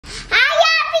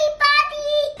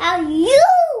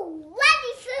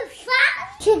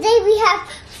have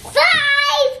 5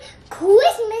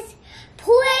 Christmas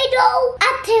play-doh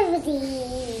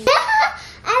activities.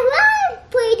 I love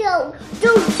play-doh,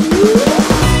 don't you?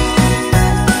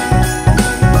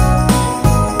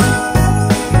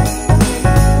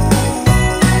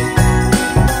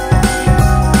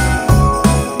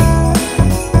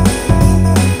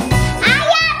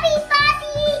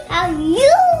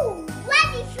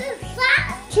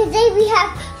 Today we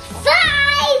have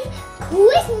 5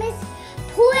 Christmas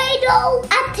play-doh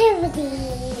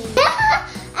activities.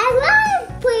 I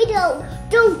love play-doh,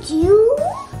 don't you?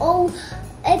 Oh,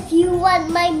 if you want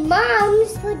my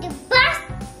mom's for the best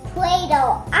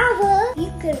play-doh ever,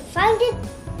 you can find it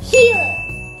here.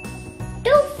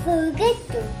 Don't forget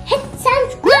to hit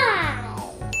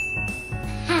subscribe.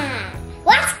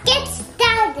 Let's get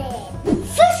started.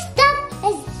 First up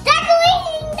is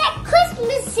decorating the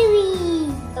Christmas tree.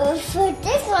 For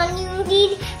this one, you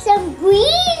need some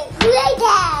green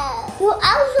play-doh. You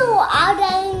also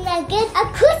order get a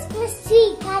Christmas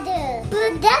tree cutter.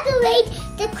 We'll decorate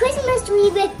the Christmas tree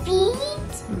with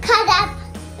beads, cut up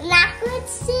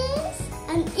necklaces,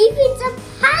 and even some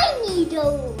pine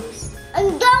needles.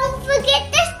 And don't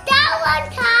forget the star on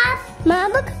top.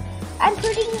 Mom, look, I'm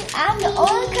putting on the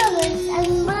ornaments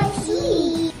on my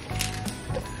tree.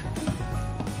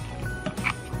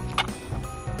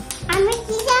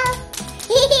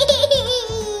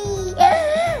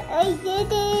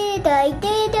 I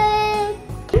did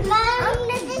it. Mom,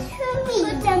 this is for me.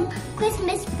 Put some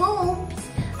Christmas bulbs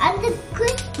on the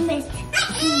Christmas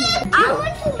tree. I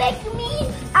want to make me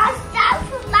a star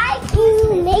for my tree.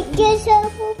 You make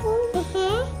yourself a bulb?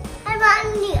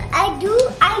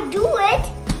 I do it.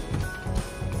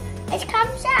 It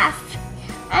comes off.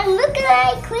 And look at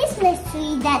my Christmas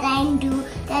tree that I made.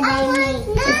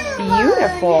 It's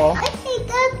beautiful. I think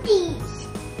of these.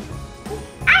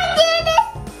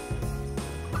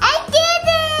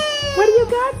 What do you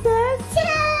got, sis?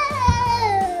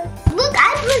 Look,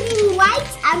 I'm putting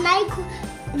lights on my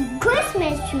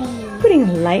Christmas tree.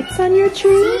 Putting lights on your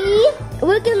tree? See?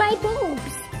 Look at my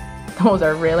bulbs. Those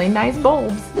are really nice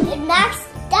bulbs. And next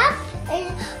up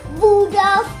is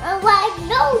Rudolph and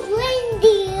white-nosed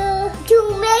reindeer. To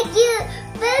make your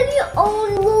very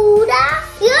own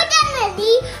Rudolph, you're gonna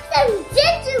need some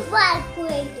gingerbread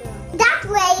play-doh. That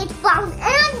way it's fun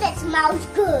and it smells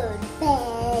good.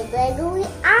 Big wiggly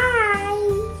eyes.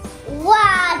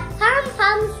 White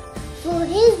pom-poms for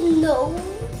his nose.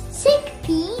 6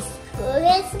 piece for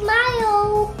his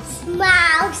smile.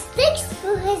 Smile sticks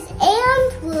for his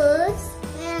antlers.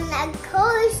 And of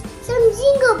course, some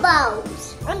jingle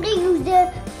bells. I'm gonna use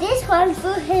this one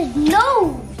for his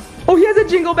nose. Oh, he has a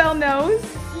jingle bell nose.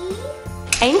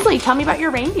 See? Ainsley, tell me about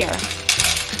your reindeer.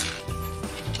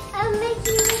 I'm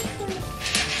making it.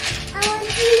 I want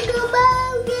jingle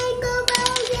bell, jingle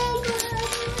bell,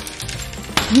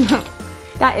 jingle bell.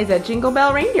 That is a jingle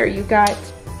bell reindeer you got.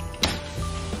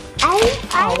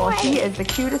 Oh, well, he is the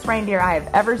cutest reindeer I have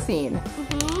ever seen.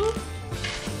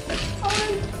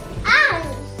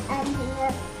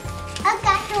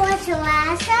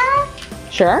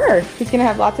 Sure. He's gonna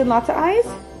have lots and lots of eyes?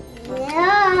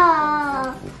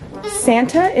 Yeah.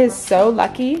 Santa is so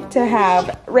lucky to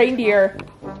have reindeer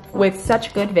with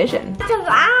such good vision. Lots of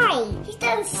eyes. He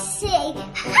doesn't say,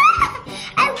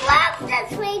 I love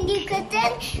that reindeer because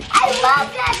then I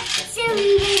love that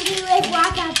silly reindeer with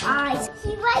lots of eyes.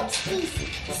 He likes these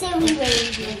silly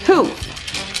reindeer. Who?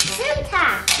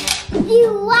 Santa.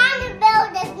 You want to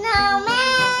build a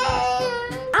snowman?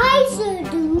 I sure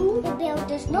do. To build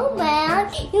a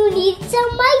snowman, you need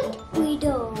some white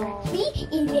play-doh. We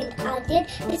even added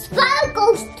the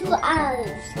sparkles to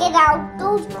ours. Get out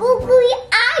those googly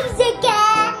eyes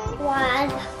again.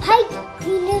 One pipe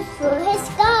cleaner for his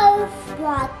scarf.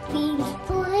 Black beans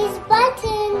for his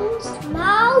buttons.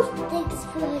 Small sticks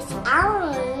for his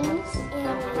arms.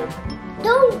 And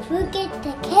don't forget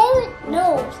the carrot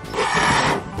nose.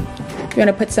 You want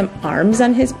to put some arms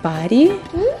on his body?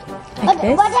 Like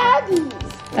this? What are these?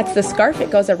 That's the scarf.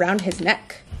 It goes around his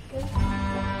neck.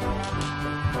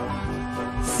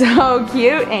 So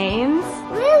cute, Ains.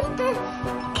 Where's the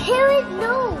carrot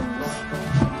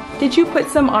nose? Did you put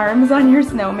some arms on your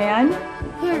snowman?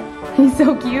 Yeah. He's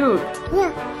so cute.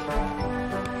 Yeah.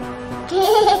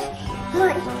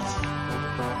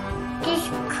 This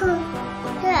cool.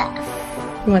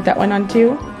 You want that one on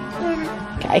too?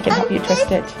 Yeah. Okay, I can help you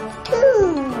twist it.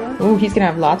 Too. Ooh, he's gonna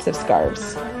have lots of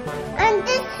scarves. And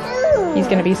this too. He's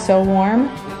gonna be so warm.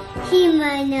 See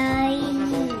my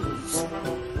nose.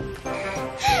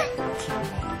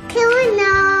 Killer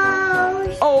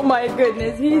nose. Oh my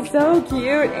goodness, he's so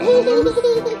cute.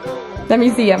 Let me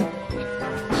see him.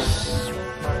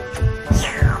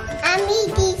 And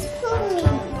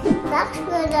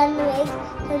gonna make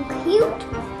some cute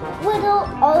little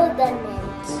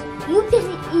ornaments. You can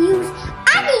use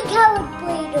any colored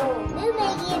play-doh. We're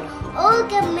making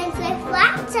ornaments with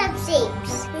lots of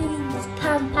shapes. We use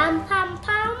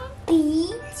pom-pom-pom-pom,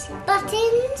 beads,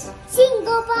 buttons,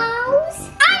 jingle balls,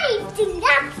 anything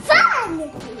that's fun!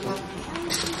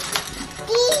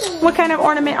 What kind of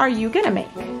ornament are you gonna make?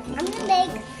 I'm gonna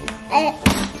make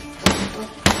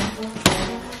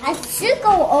a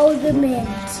circle ornament.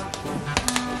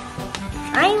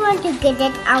 I want to get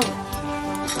it out.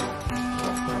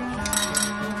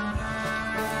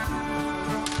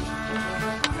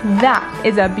 That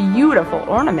is a beautiful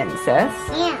ornament, sis.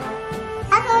 Yeah.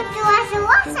 I'm going to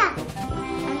wash up.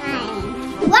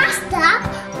 Last up,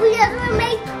 we're gonna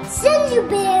make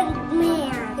Gingerbread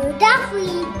Man. You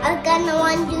definitely are gonna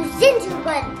want to do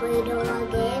gingerbread play-doh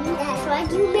again. That's what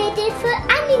you made it for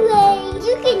anyway.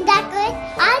 You can decorate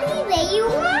any way you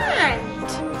want.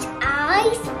 Use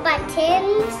eyes,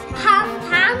 buttons,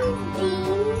 pom-pom,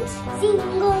 beans,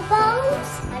 jingle balls,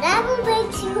 whatever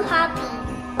makes you happy.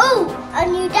 Oh,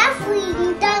 and you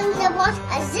definitely don't want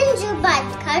a gingerbread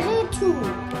cutter too.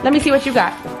 Let me see what you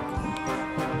got.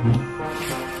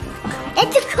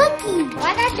 It's a cookie.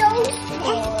 What are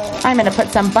those? I'm gonna put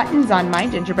some buttons on my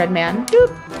gingerbread man. Doop.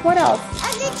 What else?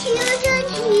 And the children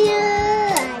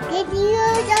here. The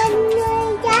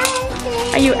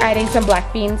children. Are you adding some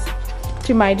black beans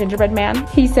to my gingerbread man?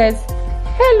 He says,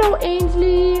 "Hello,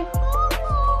 Ainsley."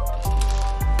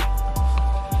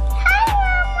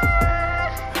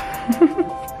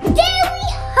 There we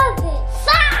have it.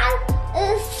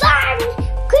 Fun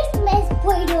Christmas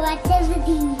play-doh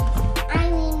activity. I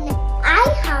mean, I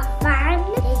have fun.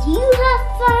 Did you have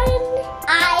fun? I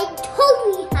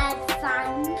totally had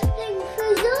fun. Thanks for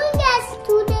joining us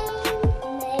today.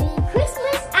 Merry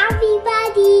Christmas,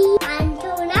 everybody.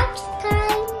 Until next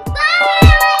time. Bye.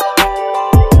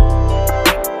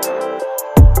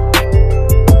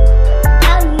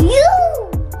 Are you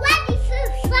ready for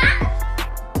fun?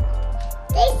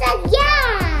 They said yeah.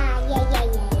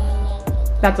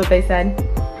 That's what they said.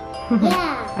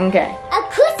 Yeah. Okay. A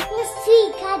Christmas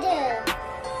tree cutter.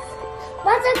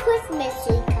 What's a Christmas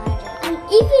tree cutter? And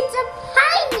if it's a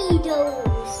pine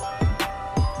needles.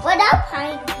 What are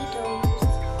pine needles?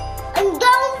 And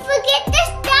don't forget the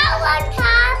star on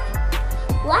top.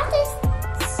 What is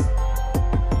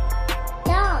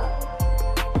star?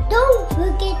 Don't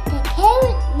forget the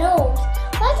carrot nose.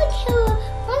 What's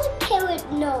a carrot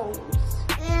nose?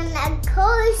 And of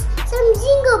course, some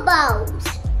jingle balls.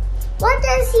 What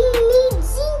does he need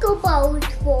jingle balls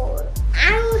for?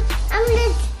 I'm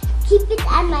gonna keep it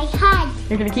on my head.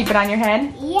 You're gonna keep it on your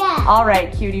head? Yeah. All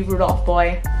right, cutie Rudolph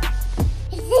boy.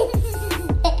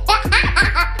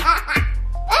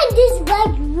 I just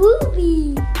like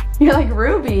Ruby. You're like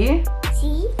Ruby.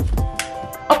 See?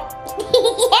 Oh,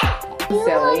 Yeah. You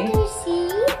Silly. want to see?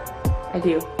 I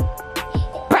do.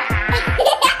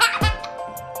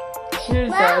 You're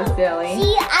Wow. so silly.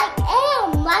 See, I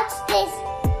am. Watch this.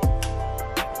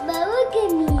 But look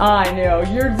at me. I know,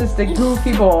 you're just a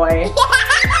goofy boy.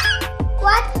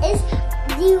 What is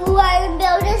the one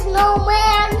build a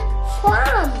snowman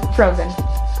from? Frozen.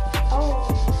 Oh.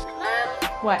 Mom,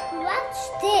 What? watch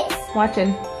this.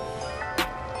 Watching.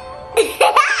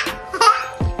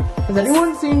 Has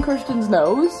anyone seen Christian's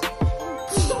nose?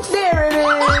 There it is.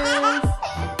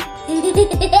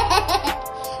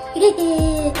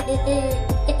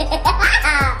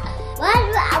 What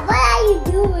are you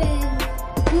doing?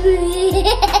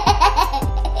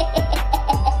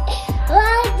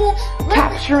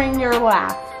 Capturing your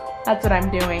laugh. That's what I'm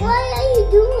doing. What are you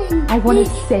doing? I want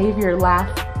to save your laugh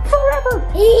forever.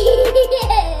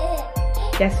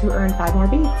 Guess who earned 5 more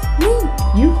beats?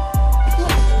 Me. You.